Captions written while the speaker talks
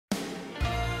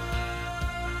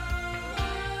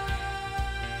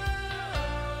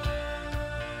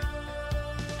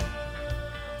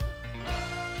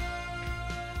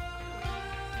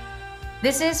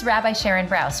This is Rabbi Sharon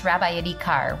Brous, Rabbi at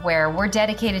IKAR, where we're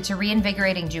dedicated to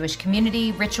reinvigorating Jewish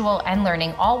community, ritual, and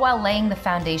learning, all while laying the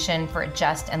foundation for a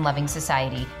just and loving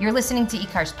society. You're listening to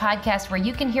IKAR's podcast, where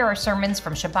you can hear our sermons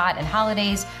from Shabbat and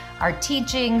holidays, our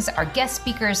teachings, our guest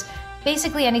speakers,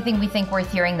 basically anything we think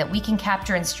worth hearing that we can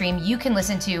capture and stream, you can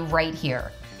listen to right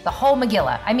here. The whole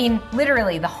Megillah. I mean,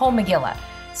 literally the whole Megillah.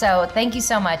 So thank you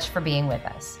so much for being with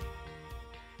us.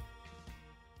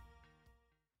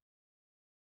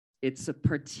 It's a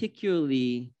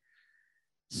particularly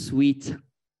sweet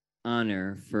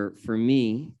honor for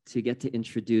me to get to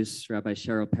introduce Rabbi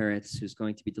Cheryl Peretz, who's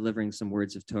going to be delivering some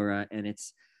words of Torah. And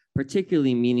it's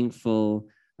particularly meaningful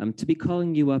to be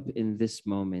calling you up in this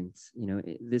moment. You know,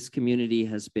 this community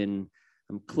has been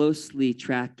closely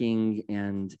tracking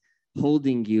and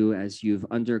holding you as you've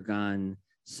undergone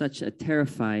such a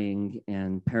terrifying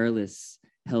and perilous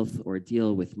health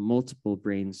ordeal with multiple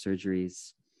brain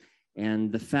surgeries.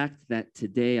 And the fact that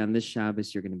today on this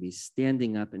Shabbos, you're going to be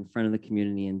standing up in front of the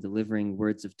community and delivering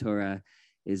words of Torah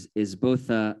is both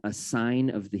a sign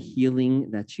of the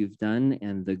healing that you've done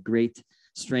and the great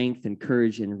strength and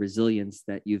courage and resilience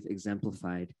that you've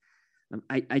exemplified.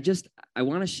 I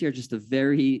want to share just a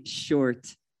very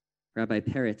short Rabbi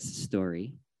Peretz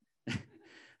story.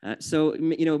 So,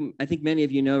 you know, I think many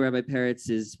of you know Rabbi Peretz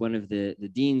is one of the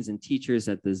deans and teachers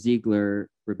at the Ziegler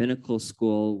Rabbinical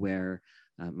School, where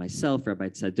myself, Rabbi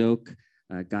Tzadok,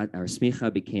 got our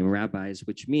smicha, became rabbis,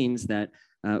 which means that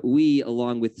we,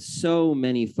 along with so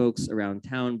many folks around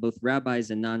town, both rabbis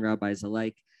and non-rabbis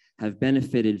alike, have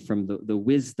benefited from the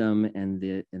wisdom and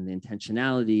the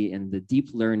intentionality and the deep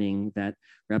learning that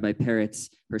Rabbi Peretz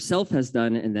herself has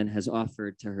done and then has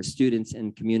offered to her students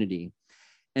and community.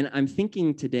 And I'm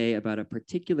thinking today about a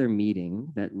particular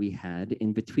meeting that we had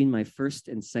in between my first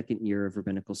and second year of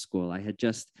rabbinical school. I had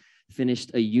just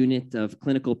finished a unit of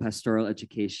clinical pastoral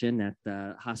education at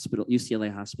the hospital,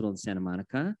 UCLA Hospital in Santa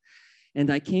Monica. And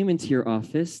I came into your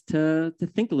office to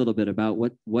think a little bit about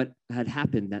what had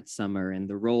happened that summer and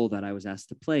the role that I was asked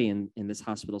to play in this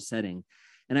hospital setting.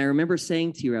 And I remember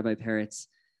saying to you, Rabbi Peretz,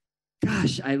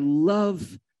 gosh, I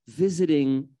love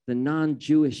visiting the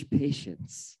non-Jewish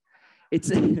patients.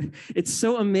 It's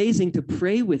so amazing to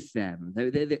pray with them.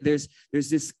 There's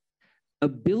this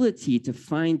ability to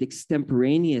find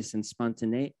extemporaneous and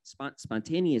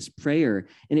spontaneous prayer,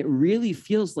 and it really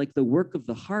feels like the work of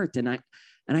the heart. And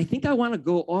I think I want to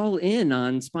go all in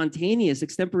on spontaneous,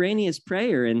 extemporaneous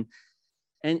prayer.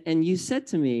 And you said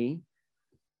to me,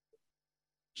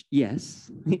 yes,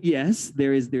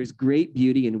 there's great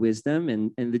beauty and wisdom,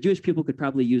 and the Jewish people could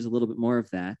probably use a little bit more of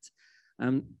that.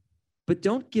 But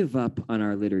don't give up on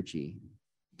our liturgy.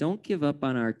 Don't give up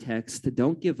on our text.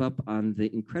 Don't give up on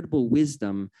the incredible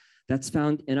wisdom that's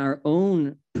found in our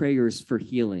own prayers for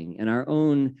healing and our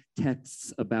own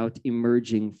texts about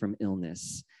emerging from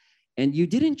illness. And you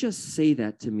didn't just say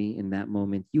that to me in that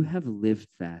moment. You have lived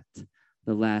that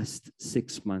the last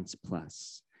 6 months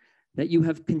plus, that you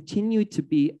have continued to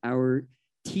be our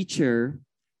teacher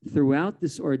throughout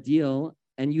this ordeal,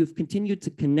 and you've continued to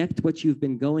connect what you've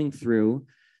been going through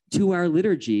to our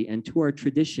liturgy and to our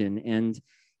tradition. And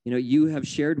you know, you have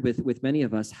shared with many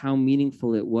of us how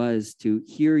meaningful it was to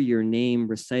hear your name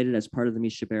recited as part of the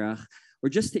Mishaberach, or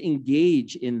just to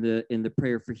engage in the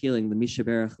prayer for healing, the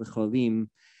Mishaberach L'cholim,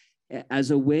 as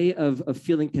a way of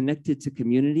feeling connected to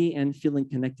community and feeling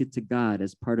connected to God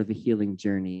as part of a healing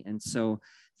journey. And so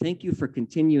thank you for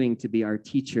continuing to be our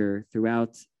teacher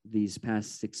throughout these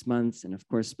past 6 months, and of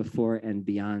course before and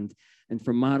beyond, and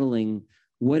for modeling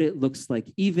what it looks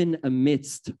like, even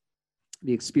amidst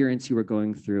the experience you were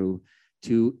going through,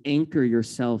 to anchor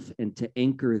yourself and to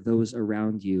anchor those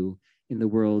around you in the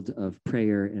world of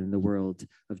prayer and in the world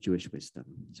of Jewish wisdom.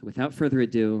 So without further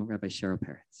ado, Rabbi Cheryl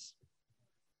Peretz.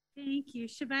 Thank you.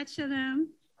 Shabbat Shalom.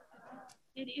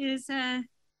 It is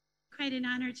quite an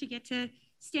honor to get to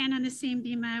stand on the same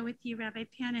bima with you, Rabbi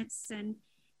Peretz and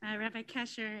Rabbi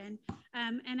Kasher.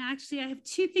 And actually, I have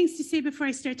two things to say before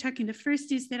I start talking. The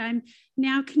first is that I'm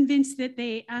now convinced that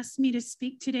they asked me to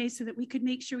speak today so that we could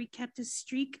make sure we kept a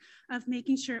streak of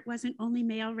making sure it wasn't only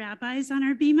male rabbis on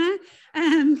our bima,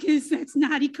 because that's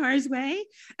not IKAR's way.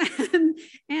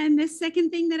 And the second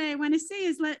thing that I want to say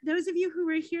is, those of you who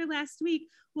were here last week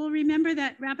will remember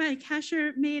that Rabbi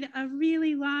Kasher made a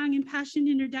really long and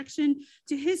passionate introduction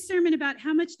to his sermon about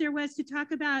how much there was to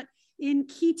talk about in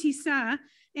Ki Tisa,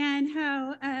 and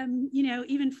how,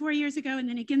 even 4 years ago, and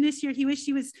then again this year, he wished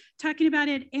he was talking about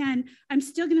it. And I'm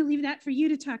still going to leave that for you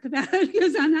to talk about,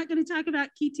 because I'm not going to talk about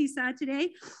Ki Tisa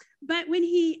today. But when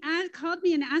he called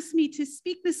me and asked me to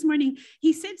speak this morning,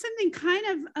 he said something kind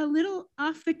of a little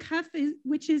off the cuff,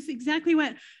 which is exactly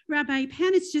what Rabbi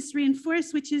Panitz just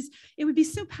reinforced, which is it would be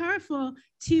so powerful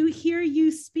to hear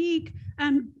you speak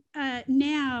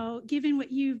now, given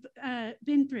what you've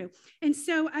been through. And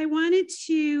so I wanted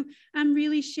to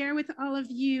really share with all of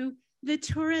you the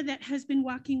Torah that has been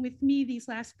walking with me these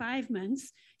last 5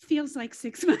 months. Feels like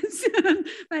 6 months,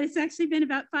 but it's actually been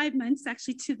about 5 months,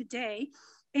 actually to the day.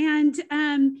 And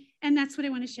that's what I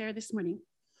want to share this morning.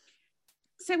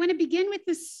 So I want to begin with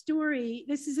this story.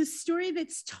 This is a story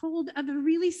that's told of a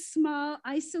really small,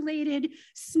 isolated,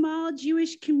 small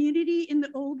Jewish community in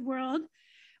the old world,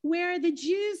 where the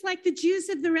Jews, like the Jews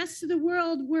of the rest of the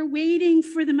world, were waiting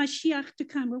for the Mashiach to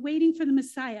come. We're waiting for the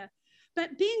Messiah.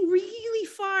 But being really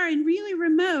far and really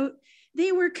remote,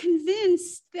 they were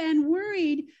convinced and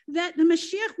worried that the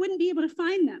Mashiach wouldn't be able to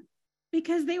find them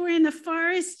because they were in the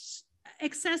farthest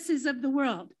excesses of the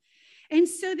world. And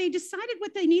so they decided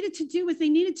what they needed to do was they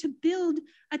needed to build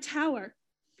a tower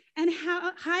and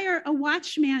hire a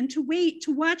watchman to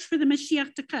watch for the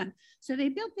Mashiach to come. So they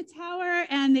built the tower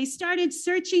and they started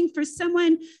searching for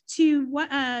someone to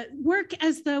work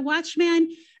as the watchman,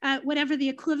 whatever the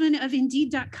equivalent of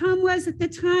Indeed.com was at the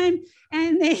time.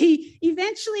 And they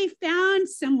eventually found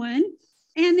someone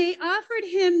and they offered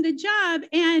him the job.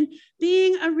 And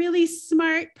being a really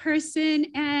smart person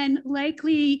and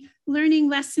likely learning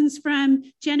lessons from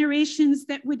generations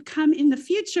that would come in the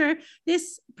future,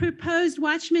 this proposed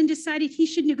watchman decided he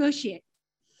should negotiate.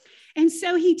 And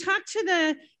so he talked to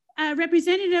the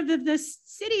representative of the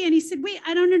city and he said, wait,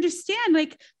 I don't understand.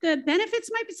 Like the benefits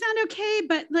might sound okay,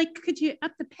 but like, could you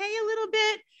up the pay a little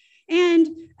bit? And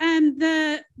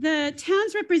the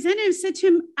town's representative said to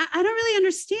him, I don't really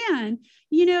understand.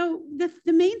 You know,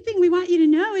 the main thing we want you to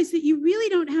know is that you really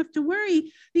don't have to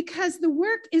worry because the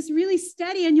work is really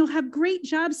steady and you'll have great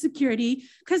job security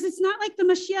because it's not like the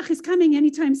Mashiach is coming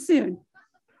anytime soon.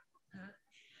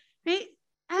 Right?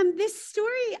 This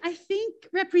story, I think,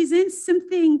 represents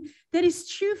something that is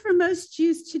true for most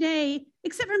Jews today,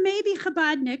 except for maybe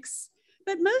Chabadniks.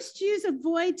 But most Jews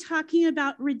avoid talking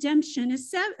about redemption,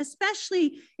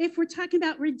 especially if we're talking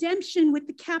about redemption with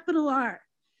the capital R.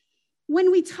 When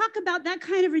we talk about that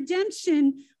kind of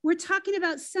redemption, we're talking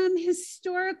about some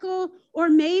historical or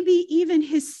maybe even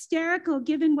hysterical,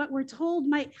 given what we're told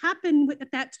might happen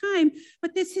at that time,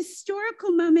 but this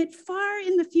historical moment far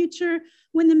in the future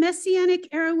when the Messianic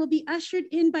era will be ushered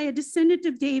in by a descendant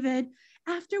of David,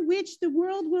 after which the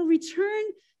world will return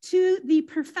to the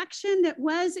perfection that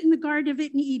was in the Garden of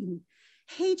Eden.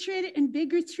 Hatred and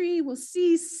bigotry will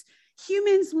cease.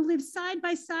 Humans will live side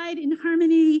by side in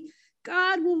harmony.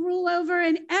 God will rule over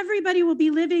and everybody will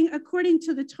be living according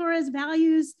to the Torah's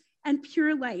values and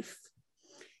pure life.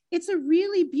 It's a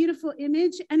really beautiful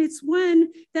image, and it's one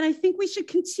that I think we should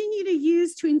continue to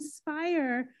use to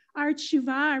inspire our tshuva,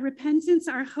 our repentance,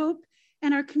 our hope,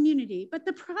 and our community. But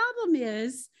the problem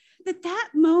is that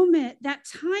moment, that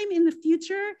time in the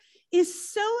future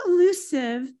is so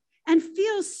elusive and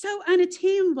feels so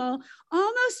unattainable,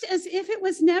 almost as if it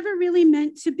was never really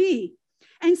meant to be.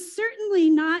 And certainly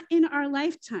not in our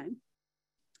lifetime.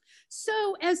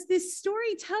 So as this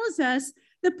story tells us,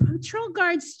 the patrol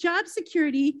guard's job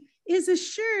security is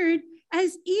assured,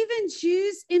 as even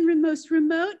Jews in the most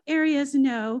remote areas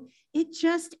know, it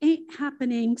just ain't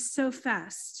happening so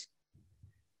fast.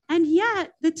 And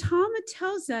yet the Talmud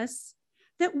tells us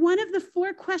that one of the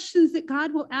 4 questions that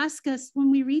God will ask us when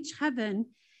we reach heaven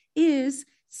is,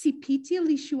 Tzipiti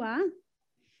Lishua?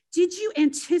 Did you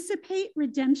anticipate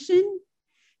redemption?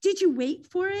 Did you wait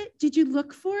for it? Did you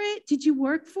look for it? Did you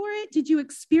work for it? Did you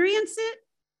experience it?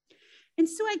 And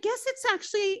so I guess it's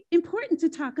actually important to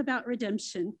talk about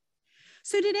redemption.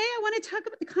 So today I want to talk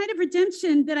about the kind of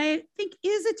redemption that I think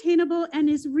is attainable and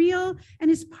is real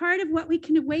and is part of what we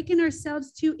can awaken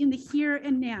ourselves to in the here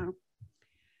and now.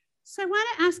 So I want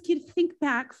to ask you to think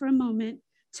back for a moment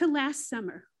to last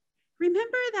summer.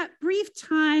 Remember that brief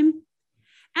time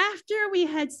after we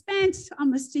had spent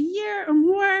almost a year or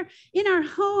more in our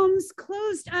homes,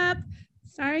 closed up,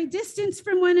 distance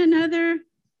from one another,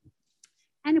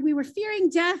 and we were fearing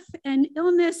death and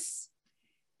illness.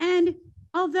 And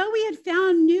although we had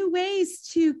found new ways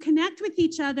to connect with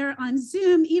each other on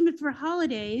Zoom, even for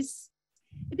holidays,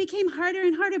 it became harder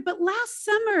and harder. But last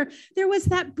summer, there was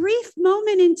that brief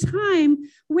moment in time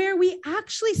where we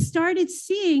actually started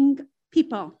seeing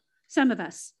people, some of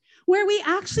us. where we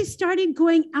actually started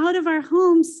going out of our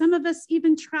homes, some of us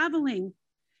even traveling.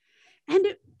 And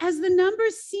as the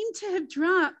numbers seemed to have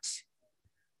dropped,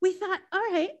 we thought,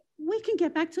 all right, we can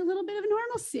get back to a little bit of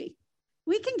normalcy.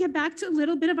 We can get back to a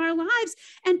little bit of our lives.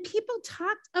 And people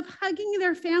talked of hugging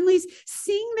their families,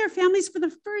 seeing their families for the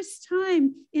first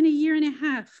time in a year and a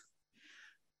half.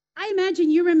 I imagine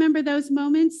you remember those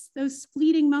moments, those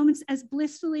fleeting moments, as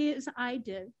blissfully as I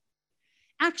did.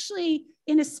 Actually,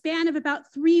 in a span of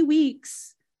about 3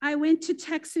 weeks, I went to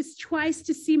Texas twice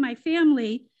to see my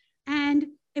family, and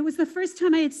it was the first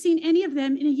time I had seen any of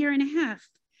them in a year and a half.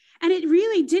 And it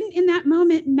really didn't in that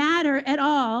moment matter at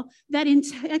all that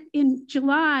in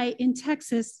July in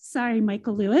Texas, sorry,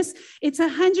 Michael Lewis, it's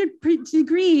 100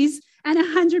 degrees and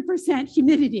 100%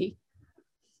 humidity.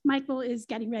 Michael is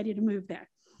getting ready to move there.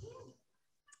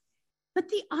 But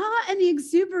the awe and the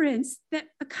exuberance that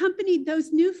accompanied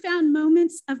those newfound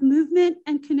moments of movement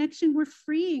and connection were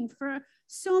freeing for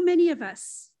so many of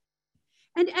us.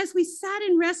 And as we sat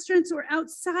in restaurants or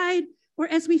outside, or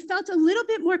as we felt a little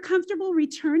bit more comfortable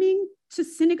returning to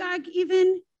synagogue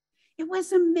even, it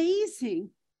was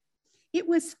amazing. It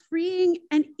was freeing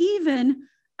and even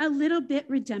a little bit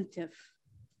redemptive.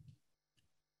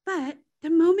 But the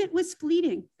moment was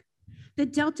fleeting. The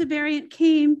Delta variant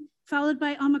came, followed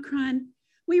by Omicron.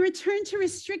 We returned to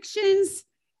restrictions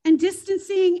and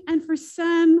distancing, and for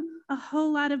some, a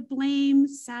whole lot of blame,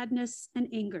 sadness, and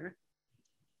anger.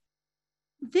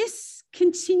 This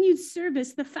continued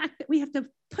service, the fact that we have to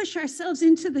push ourselves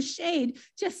into the shade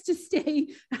just to stay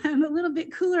a little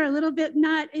bit cooler, a little bit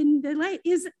not in the light,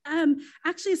 is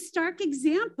actually a stark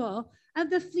example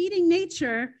of the fleeting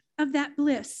nature of that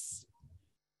bliss.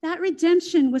 That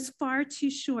redemption was far too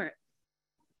short.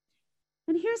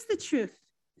 And here's the truth.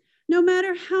 No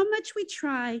matter how much we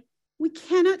try, we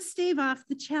cannot stave off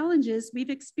the challenges we've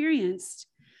experienced.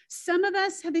 Some of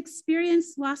us have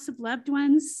experienced loss of loved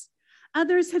ones.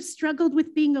 Others have struggled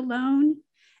with being alone.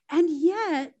 And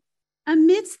yet,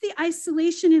 amidst the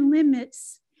isolation and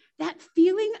limits, that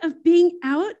feeling of being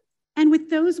out and with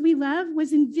those we love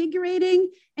was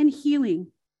invigorating and healing.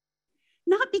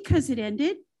 Not because it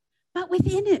ended, but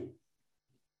within it.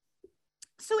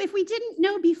 So if we didn't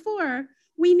know before,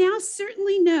 we now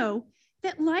certainly know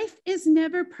that life is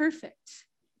never perfect.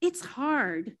 It's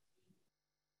hard.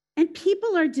 And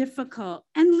people are difficult.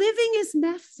 And living is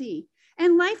messy.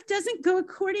 And life doesn't go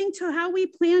according to how we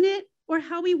plan it or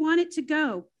how we want it to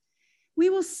go. We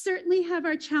will certainly have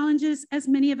our challenges, as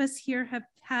many of us here have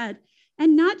had,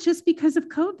 and not just because of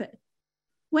COVID.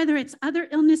 Whether it's other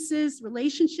illnesses,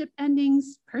 relationship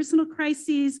endings, personal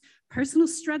crises, personal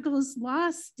struggles,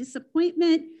 loss,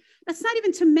 disappointment. That's not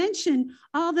even to mention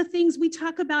all the things we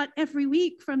talk about every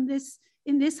week from this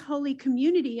in this holy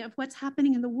community of what's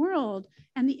happening in the world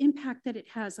and the impact that it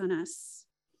has on us.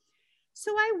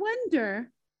 So I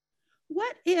wonder,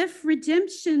 what if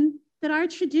redemption that our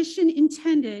tradition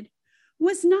intended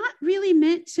was not really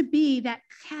meant to be that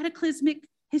cataclysmic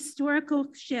historical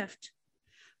shift,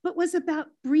 but was about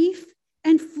brief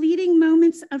and fleeting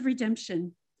moments of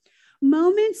redemption,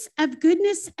 moments of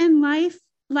goodness and life,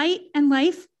 light and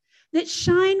life that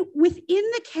shine within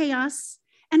the chaos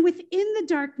and within the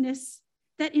darkness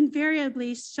that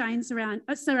invariably surrounds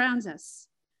us.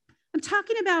 I'm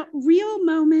talking about real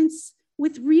moments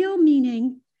with real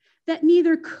meaning that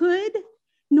neither could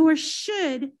nor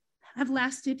should have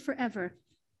lasted forever.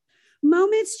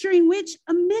 Moments during which,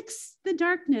 amidst the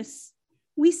darkness,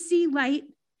 we see light,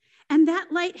 and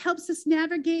that light helps us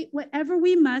navigate whatever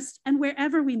we must and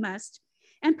wherever we must,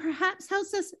 and perhaps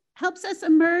helps us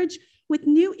emerge with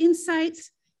new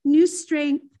insights, new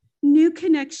strength, new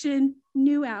connection,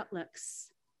 new outlooks.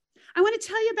 I want to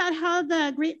tell you about how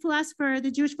the great philosopher,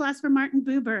 the Jewish philosopher Martin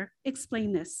Buber,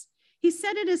 explained this. He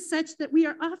said it as such that we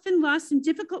are often lost in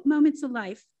difficult moments of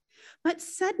life, but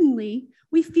suddenly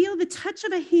we feel the touch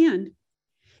of a hand.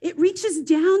 It reaches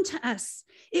down to us.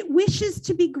 It wishes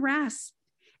to be grasped.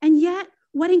 And yet,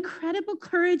 what incredible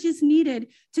courage is needed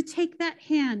to take that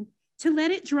hand, to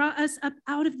let it draw us up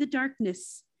out of the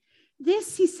darkness.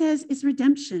 This, he says, is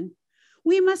redemption.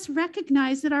 We must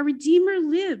recognize that our Redeemer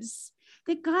lives,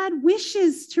 that God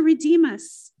wishes to redeem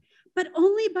us, but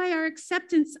only by our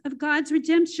acceptance of God's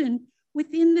redemption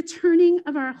within the turning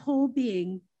of our whole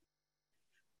being.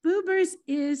 Buber's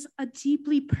is a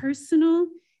deeply personal,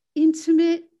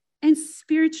 intimate, and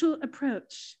spiritual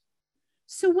approach.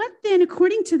 So what then,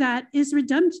 according to that, is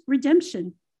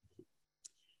redemption?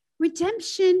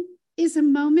 Redemption is a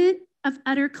moment of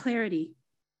utter clarity,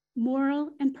 moral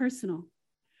and personal.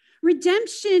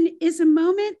 Redemption is a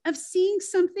moment of seeing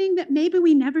something that maybe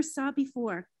we never saw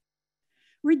before.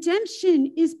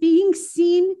 Redemption is being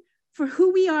seen for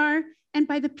who we are and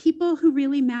by the people who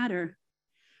really matter.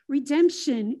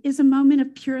 Redemption is a moment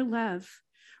of pure love.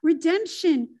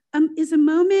 Redemption is a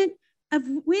moment of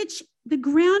which the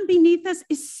ground beneath us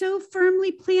is so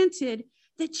firmly planted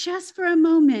that just for a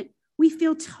moment, we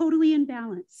feel totally in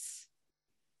balance.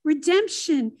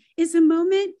 Redemption is a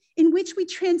moment in which we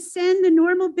transcend the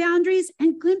normal boundaries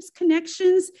and glimpse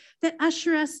connections that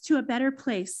usher us to a better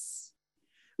place.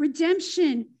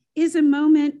 Redemption is a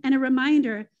moment and a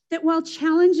reminder that while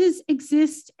challenges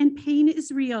exist and pain is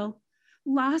real,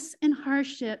 loss and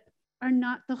hardship are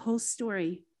not the whole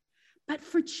story. But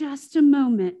for just a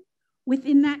moment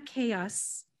within that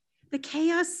chaos, the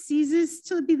chaos ceases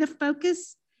to be the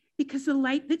focus because the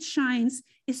light that shines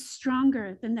is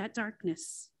stronger than that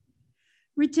darkness.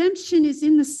 Redemption is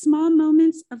in the small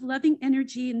moments of loving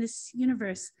energy in this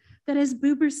universe that, as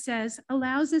Buber says,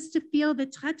 allows us to feel the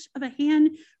touch of a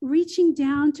hand reaching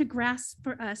down to grasp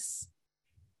for us,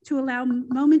 to allow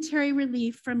momentary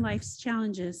relief from life's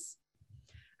challenges.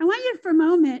 I want you for a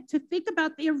moment to think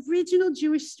about the original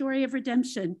Jewish story of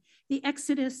redemption, the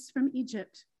Exodus from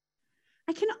Egypt.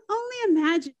 I can only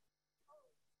imagine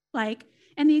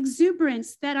and the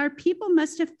exuberance that our people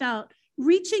must have felt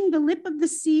reaching the lip of the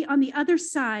sea on the other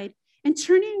side and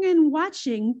turning and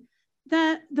watching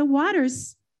the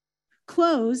waters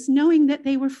close, knowing that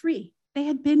they were free. They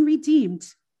had been redeemed.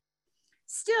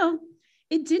 Still,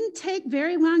 it didn't take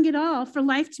very long at all for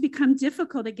life to become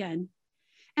difficult again.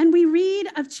 And we read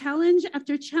of challenge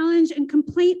after challenge and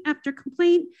complaint after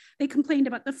complaint. They complained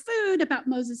about the food, about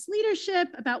Moses' leadership,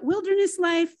 about wilderness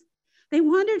life. They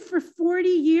wandered for 40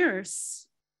 years.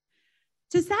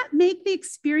 Does that make the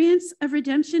experience of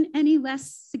redemption any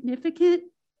less significant,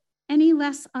 any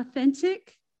less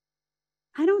authentic?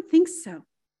 I don't think so.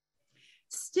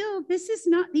 Still, this is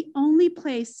not the only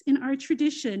place in our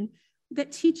tradition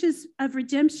that teaches of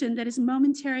redemption that is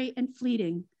momentary and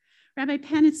fleeting. Rabbi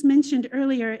Panitz mentioned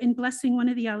earlier in blessing one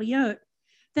of the aliyot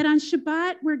that on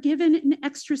Shabbat we're given an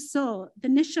extra soul, the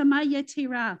neshama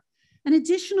yetera, an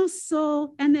additional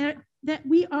soul, and that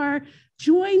we are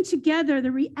joined together,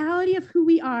 the reality of who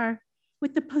we are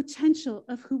with the potential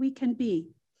of who we can be.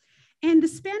 And the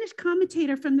Spanish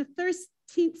commentator from the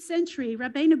 13th century,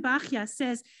 Rabbeinu Bachya,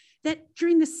 says that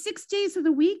during the 6 days of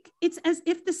the week, it's as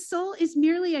if the soul is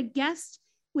merely a guest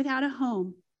without a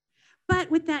home.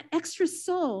 But with that extra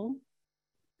soul,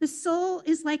 the soul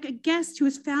is like a guest who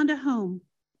has found a home.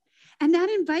 And that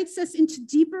invites us into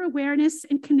deeper awareness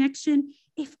and connection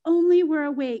if only we're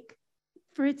awake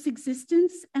for its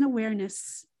existence and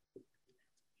awareness.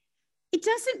 It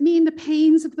doesn't mean the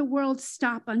pains of the world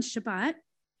stop on Shabbat,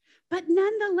 but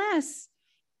nonetheless,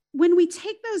 when we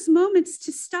take those moments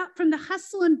to stop from the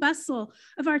hustle and bustle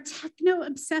of our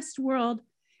techno-obsessed world,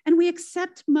 and we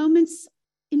accept moments,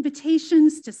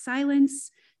 invitations to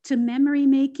silence, to memory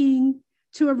making,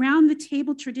 to around the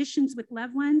table traditions with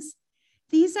loved ones,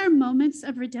 these are moments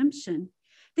of redemption.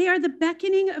 They are the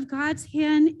beckoning of God's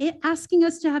hand, asking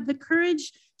us to have the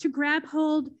courage to grab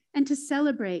hold and to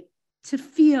celebrate, to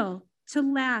feel, to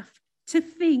laugh, to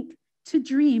think, to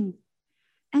dream.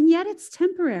 And yet it's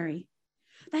temporary.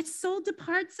 That soul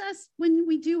departs us when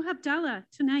we do Havdalah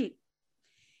tonight.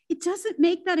 It doesn't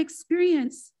make that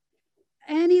experience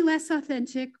any less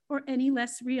authentic or any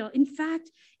less real. In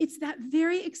fact, it's that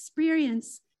very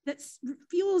experience that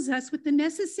fuels us with the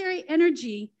necessary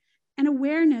energy and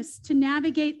awareness to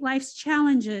navigate life's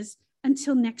challenges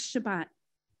until next Shabbat.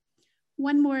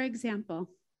 One more example.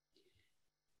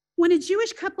 When a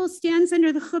Jewish couple stands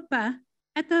under the chuppah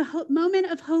at the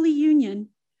moment of Holy Union,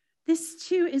 this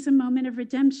too is a moment of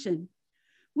redemption.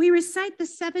 We recite the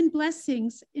 7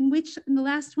 blessings, in which in the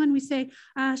last one we say,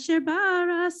 Asher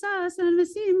bara sasan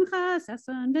v'simcha,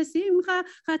 sasan v'simcha,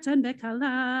 chatan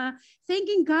v'kala,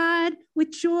 thanking God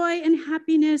with joy and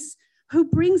happiness, who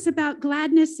brings about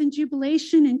gladness and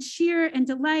jubilation and cheer and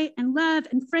delight and love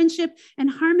and friendship and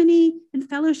harmony and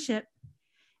fellowship.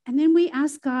 And then we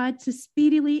ask God to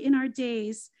speedily in our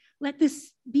days, let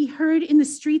this be heard in the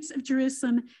streets of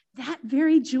Jerusalem, that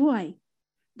very joy,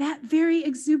 that very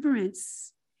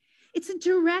exuberance. It's a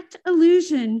direct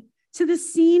allusion to the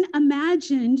scene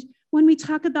imagined when we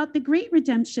talk about the great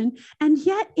redemption. And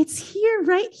yet it's here,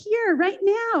 right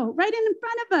now, right in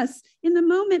front of us in the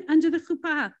moment under the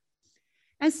chuppah.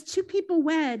 As 2 people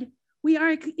wed, we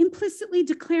are implicitly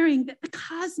declaring that the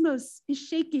cosmos is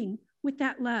shaking with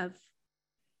that love.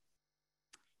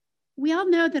 We all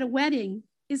know that a wedding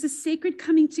is a sacred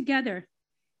coming together,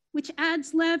 which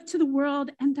adds love to the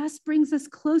world and thus brings us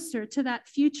closer to that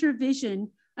future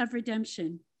vision of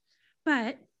redemption.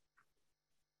 But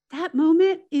that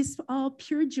moment is all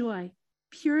pure joy,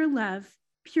 pure love,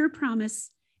 pure promise,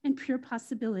 and pure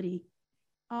possibility.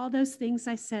 All those things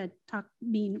I said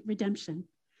mean redemption.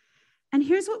 And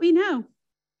here's what we know.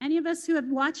 Any of us who have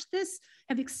watched this,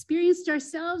 have experienced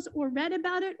ourselves or read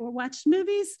about it or watched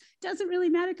movies, doesn't really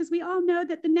matter because we all know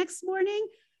that the next morning,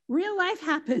 real life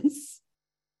happens.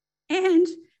 And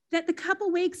that the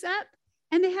couple wakes up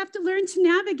and they have to learn to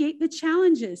navigate the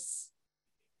challenges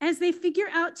as they figure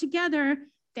out together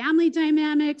family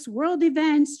dynamics, world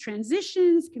events,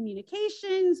 transitions,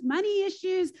 communications, money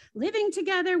issues, living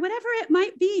together, whatever it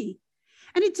might be.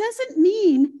 And it doesn't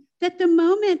mean that the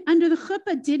moment under the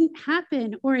chuppah didn't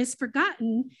happen or is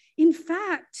forgotten. In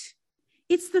fact,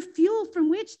 it's the fuel from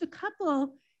which the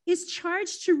couple is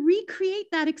charged to recreate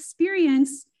that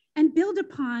experience and build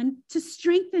upon to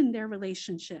strengthen their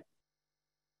relationship.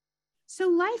 So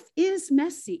life is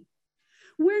messy.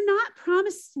 We're not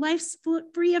promised life's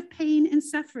free of pain and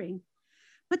suffering.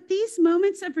 But these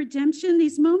moments of redemption,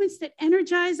 these moments that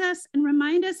energize us and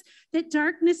remind us that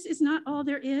darkness is not all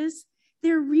there is,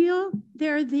 they're real,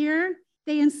 they're there,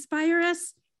 they inspire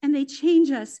us, and they change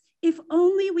us if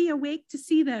only we awake to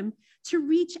see them, to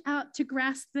reach out to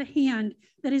grasp the hand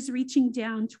that is reaching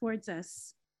down towards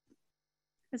us.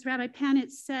 As Rabbi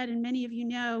Panitz said, and many of you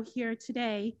know here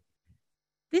today,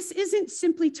 this isn't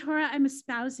simply Torah I'm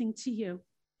espousing to you.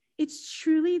 It's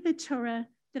truly the Torah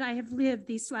that I have lived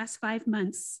these last 5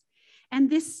 months. And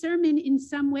this sermon, in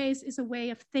some ways, is a way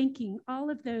of thanking all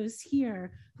of those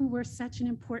here who were such an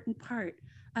important part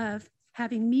of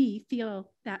having me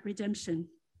feel that redemption.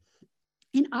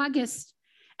 In August,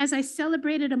 as I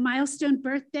celebrated a milestone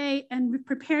birthday and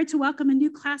prepared to welcome a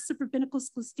new class of rabbinical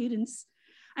school students,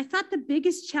 I thought the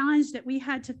biggest challenge that we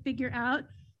had to figure out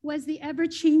was the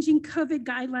ever-changing COVID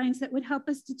guidelines that would help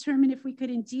us determine if we could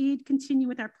indeed continue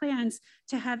with our plans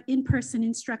to have in-person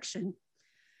instruction.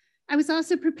 I was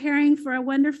also preparing for a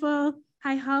wonderful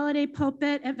high holiday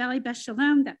pulpit at Valley Beth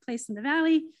Shalom, that place in the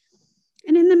valley.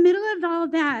 And in the middle of all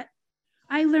that,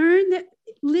 I learned that,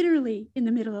 literally in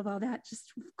the middle of all that,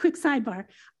 just quick sidebar,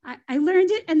 I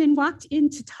learned it and then walked in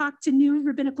to talk to new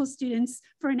rabbinical students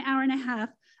for an hour and a half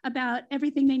about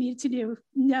everything they needed to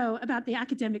know about the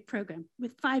academic program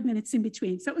with 5 minutes in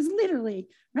between. So it was literally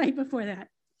right before that.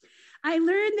 I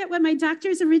learned that what my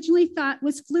doctors originally thought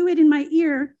was fluid in my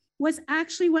ear was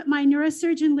actually what my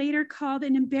neurosurgeon later called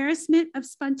an embarrassment of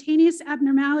spontaneous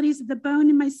abnormalities of the bone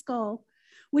in my skull,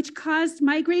 which caused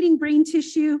migrating brain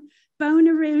tissue, bone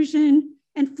erosion,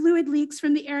 and fluid leaks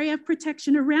from the area of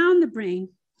protection around the brain.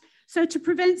 So to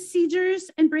prevent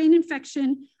seizures and brain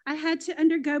infection, I had to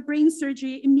undergo brain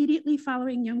surgery immediately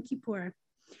following Yom Kippur.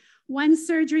 One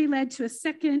surgery led to a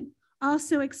second,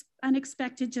 also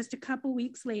unexpected just a couple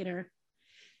weeks later.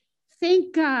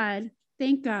 Thank God,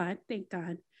 thank God, thank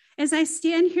God. As I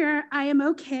stand here, I am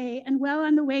okay and well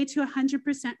on the way to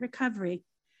 100% recovery.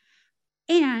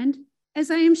 And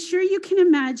as I am sure you can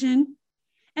imagine,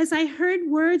 as I heard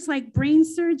words like brain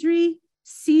surgery,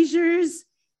 seizures,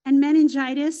 and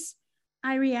meningitis,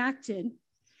 I reacted,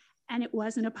 and it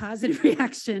wasn't a positive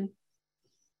reaction.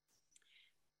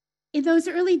 In those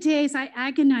early days, I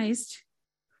agonized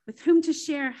with whom to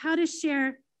share, how to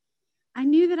share. I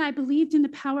knew that I believed in the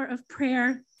power of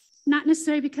prayer, not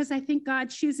necessarily because I think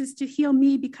God chooses to heal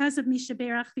me because of Mi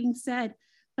Sheberach being said,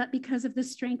 but because of the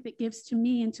strength it gives to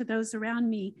me and to those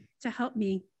around me to help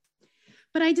me.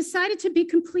 But I decided to be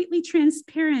completely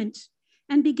transparent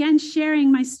and began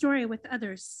sharing my story with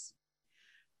others.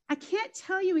 I can't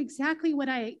tell you exactly what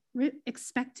I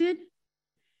expected,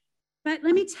 but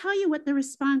let me tell you what the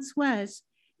response was,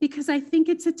 because I think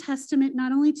it's a testament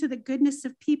not only to the goodness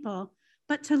of people,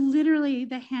 but to literally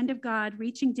the hand of God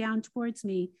reaching down towards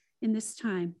me in this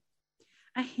time.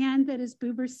 A hand that, as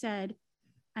Buber said,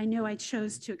 I know I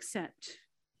chose to accept.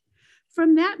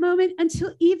 From that moment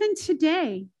until even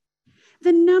today,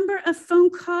 the number of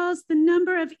phone calls, the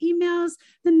number of emails,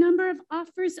 the number of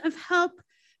offers of help,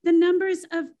 the numbers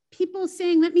of people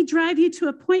saying, let me drive you to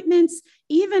appointments,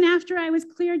 even after I was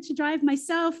cleared to drive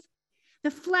myself,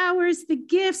 the flowers, the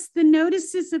gifts, the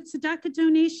notices of tzedakah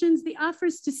donations, the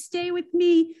offers to stay with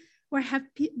me or have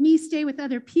me stay with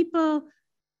other people,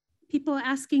 people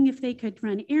asking if they could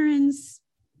run errands,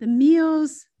 the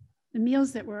meals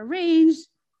that were arranged,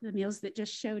 the meals that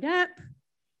just showed up,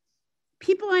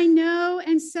 people I know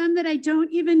and some that I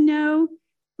don't even know,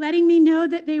 letting me know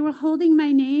that they were holding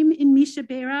my name in Mi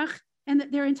Sheberach and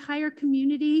that their entire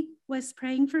community was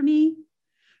praying for me.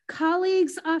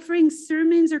 Colleagues offering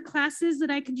sermons or classes that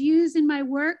I could use in my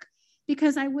work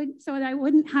because so that I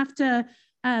wouldn't have to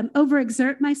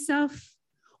overexert myself,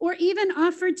 or even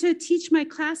offered to teach my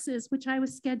classes, which I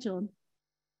was scheduled.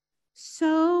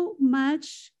 So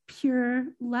much pure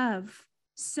love,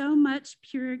 so much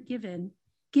pure given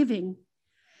giving.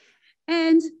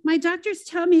 And my doctors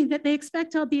tell me that they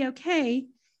expect I'll be okay.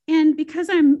 And because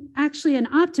I'm actually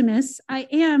an optimist, I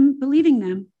am believing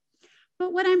them.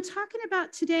 But what I'm talking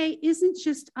about today isn't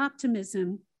just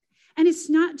optimism, and it's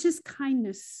not just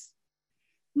kindness.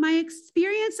 My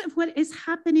experience of what is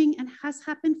happening and has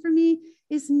happened for me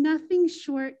is nothing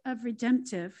short of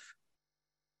redemptive,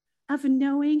 of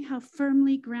knowing how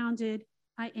firmly grounded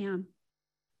I am,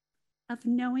 of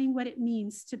knowing what it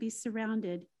means to be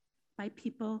surrounded by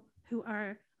people who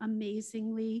are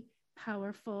amazingly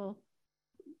powerful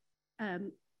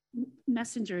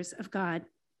messengers of God.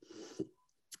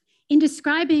 In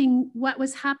describing what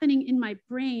was happening in my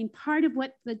brain, part of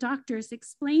what the doctors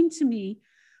explained to me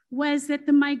was that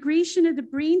the migration of the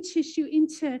brain tissue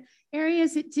into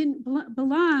areas it didn't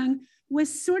belong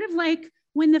was sort of like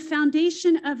when the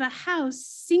foundation of a house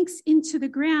sinks into the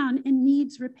ground and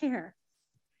needs repair.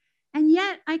 And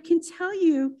yet I can tell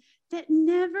you that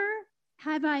never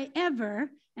have I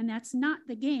ever, and that's not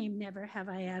the game, never have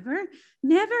I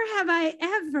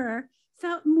ever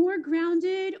felt more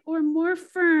grounded or more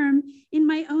firm in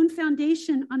my own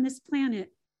foundation on this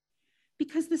planet,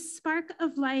 because the spark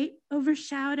of light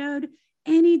overshadowed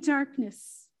any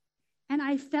darkness. And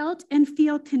I felt and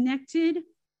feel connected,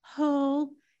 whole,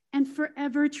 and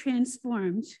forever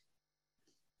transformed.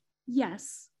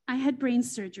 Yes, I had brain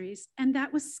surgeries, and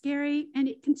that was scary, and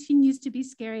it continues to be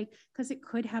scary because it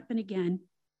could happen again.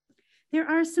 There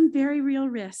are some very real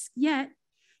risks, yet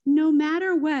no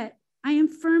matter what, I am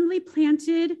firmly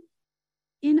planted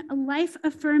in a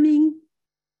life-affirming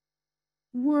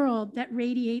world that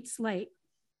radiates light.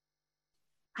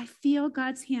 I feel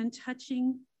God's hand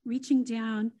touching, reaching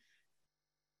down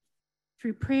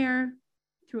through prayer,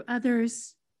 through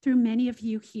others, through many of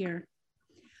you here.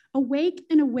 Awake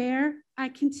and aware, I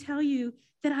can tell you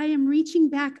that I am reaching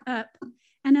back up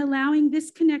and allowing this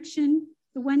connection,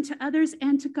 the one to others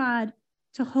and to God,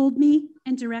 to hold me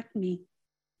and direct me.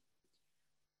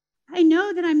 I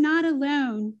know that I'm not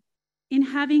alone in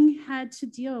having had to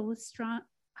deal with strong,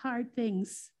 hard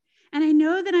things. And I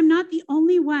know that I'm not the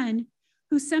only one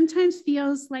who sometimes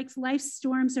feels like life's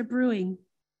storms are brewing.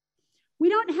 We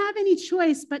don't have any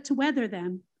choice but to weather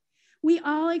them. We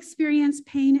all experience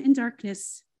pain and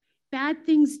darkness. Bad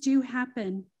things do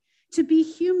happen. To be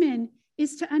human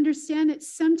is to understand that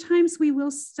sometimes we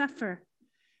will suffer.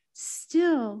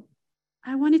 Still,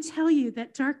 I want to tell you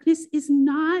that darkness is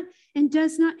not and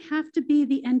does not have to be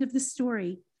the end of the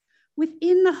story.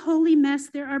 Within the holy mess,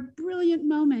 there are brilliant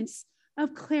moments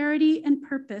of clarity and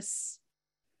purpose.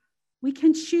 We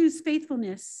can choose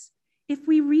faithfulness. If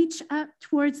we reach up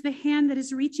towards the hand that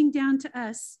is reaching down to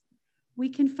us, we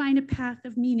can find a path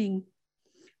of meaning.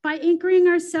 By anchoring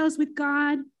ourselves with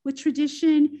God, with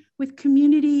tradition, with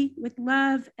community, with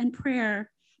love and prayer,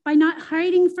 by not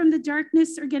hiding from the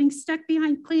darkness or getting stuck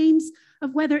behind claims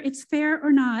of whether it's fair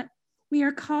or not, we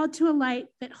are called to a light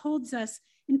that holds us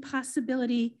in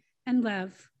possibility and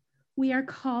love. We are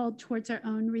called towards our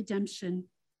own redemption.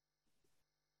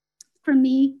 For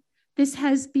me, this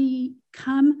has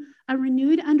become a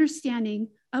renewed understanding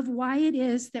of why it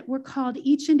is that we're called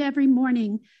each and every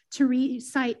morning to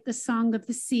recite the Song of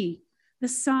the Sea, the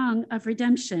song of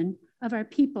redemption of our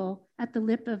people at the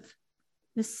lip of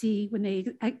the sea when they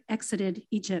exited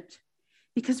Egypt.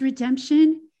 Because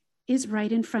redemption is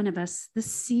right in front of us. The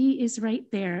sea is right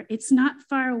there. It's not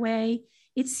far away.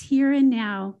 It's here and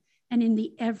now and in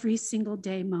the every single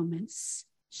day moments.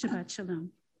 Shabbat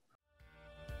Shalom.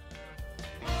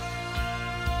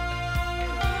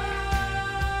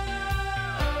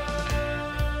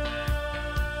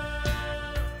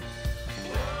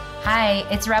 Hi,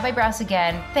 it's Rabbi Brous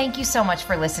again. Thank you so much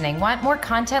for listening. Want more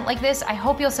content like this? I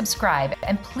hope you'll subscribe.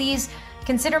 And please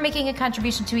consider making a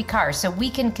contribution to IKAR so we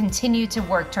can continue to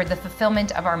work toward the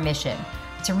fulfillment of our mission,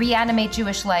 to reanimate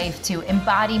Jewish life, to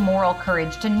embody moral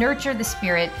courage, to nurture the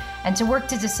spirit, and to work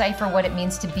to decipher what it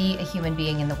means to be a human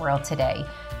being in the world today.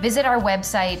 Visit our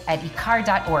website at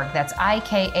ikar.org. That's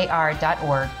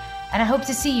IKAR.org. And I hope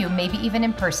to see you, maybe even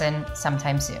in person,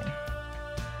 sometime soon.